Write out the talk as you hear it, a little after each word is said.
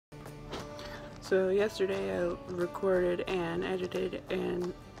So yesterday I recorded and edited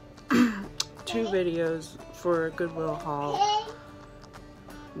and 2 videos for a Goodwill haul.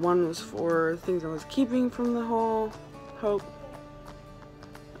 One was for things I was keeping from the haul, Hope,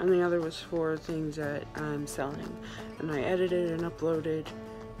 and the other was for things that I'm selling. And I edited and uploaded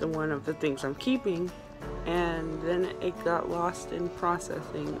the one of the things I'm keeping, and then it got lost in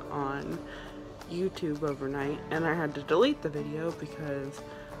processing on YouTube overnight, and I had to delete the video because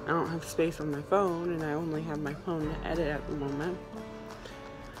I don't have space on my phone and I only have my phone to edit at the moment.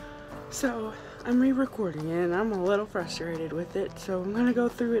 So I'm re-recording it and I'm a little frustrated with it, so I'm gonna go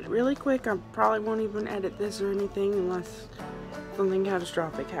through it really quick. I probably won't even edit this or anything unless something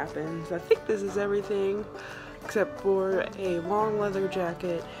catastrophic happens. I think this is everything except for a long leather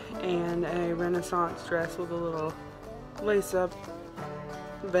jacket and a Renaissance dress with a little lace-up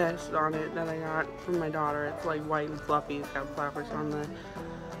vest on it that I got from my daughter. It's like white and fluffy. It's got flappers on the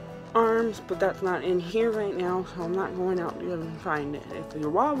arms, but that's not in here right now, so I'm not going out to find it. If you're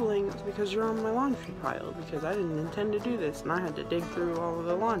wobbling, it's because you're on my laundry pile, because I didn't intend to do this and I had to dig through all of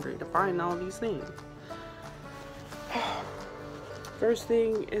the laundry to find all these things. First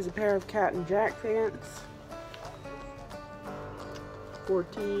thing is a pair of Cat and Jack pants.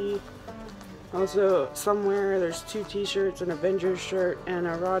 4T. Also, somewhere there's 2 t-shirts, an Avengers shirt, and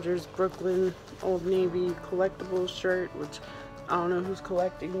a Rogers Brooklyn Old Navy collectibles shirt, which I don't know who's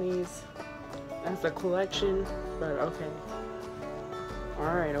collecting these. That's a collection, but okay.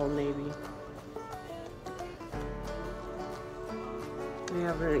 Alright, Old Navy. We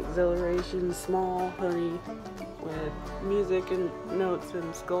have an Exhilaration small hoodie with music and notes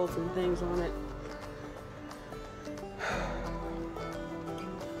and skulls and things on it.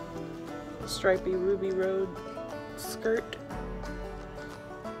 Stripy Ruby Road skirt,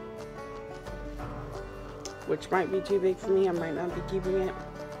 which might be too big for me. I might not be keeping it.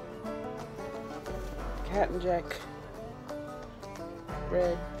 Cat and Jack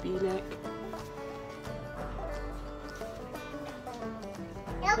red v-neck.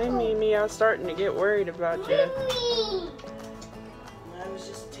 Hey Mimi, I was starting to get worried about you. Mimi. I was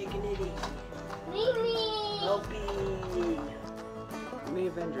just taking it easy. Mimi. Help me. The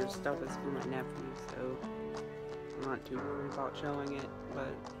Avengers stuff is for my nephew, so I'm not too worried about showing it,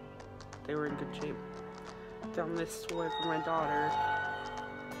 but they were in good shape. Found this toy for my daughter,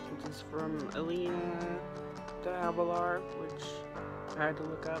 which is from Alina de Avalar, which I had to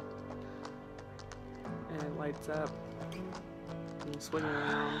look up, and it lights up and you swing it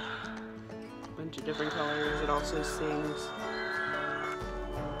around, a bunch of different colors. It also sings.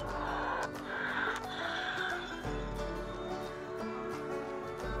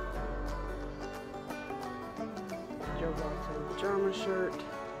 Joe Boxer pajama shirt.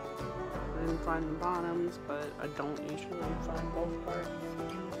 I didn't find the bottoms, but I don't usually find both parts.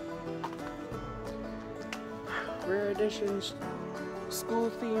 Rare Edition school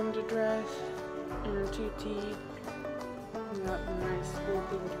themed dress and a 2T. Got the nice school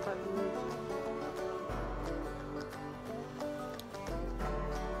themed buttons.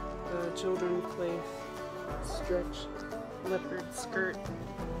 The Children's Place stretch leopard skirt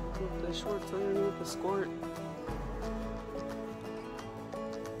with the shorts underneath the skirt.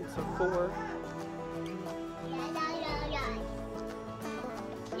 It's a 4.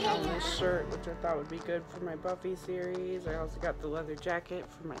 And this shirt, which I thought would be good for my Buffy series. I also got the leather jacket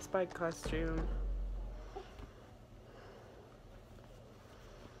for my Spike costume.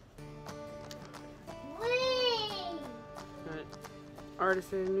 Got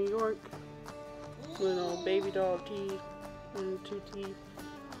Artisan in New York. Little baby doll tee and 2T.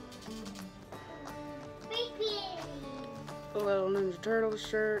 A little Ninja Turtles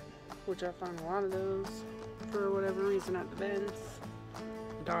shirt, which I found a lot of those for whatever reason at the bins.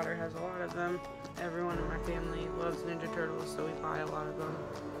 My daughter has a lot of them. Everyone in my family loves Ninja Turtles, so we buy a lot of them.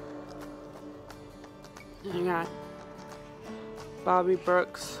 And I got Bobby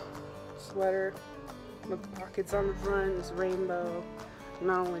Brooks sweater with pockets on the front. It's rainbow.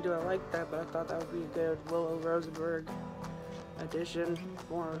 Not only do I like that, but I thought that would be a good Willow Rosenberg addition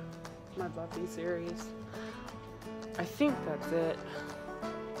for my Buffy series. I think that's it.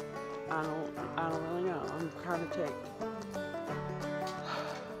 I don't really know. I'm kind of ticked.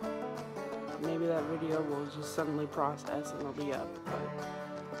 Maybe that video will just suddenly process and it'll be up, but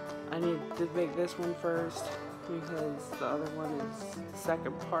I need to make this one first because the other one is the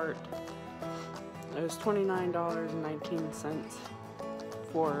second part. It was $29.19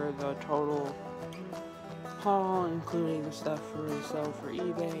 for the total haul, including the stuff for resale for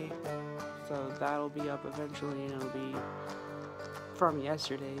eBay. So that'll be up eventually, and it'll be from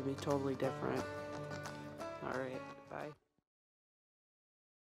yesterday. It'll be totally different. Alright, bye.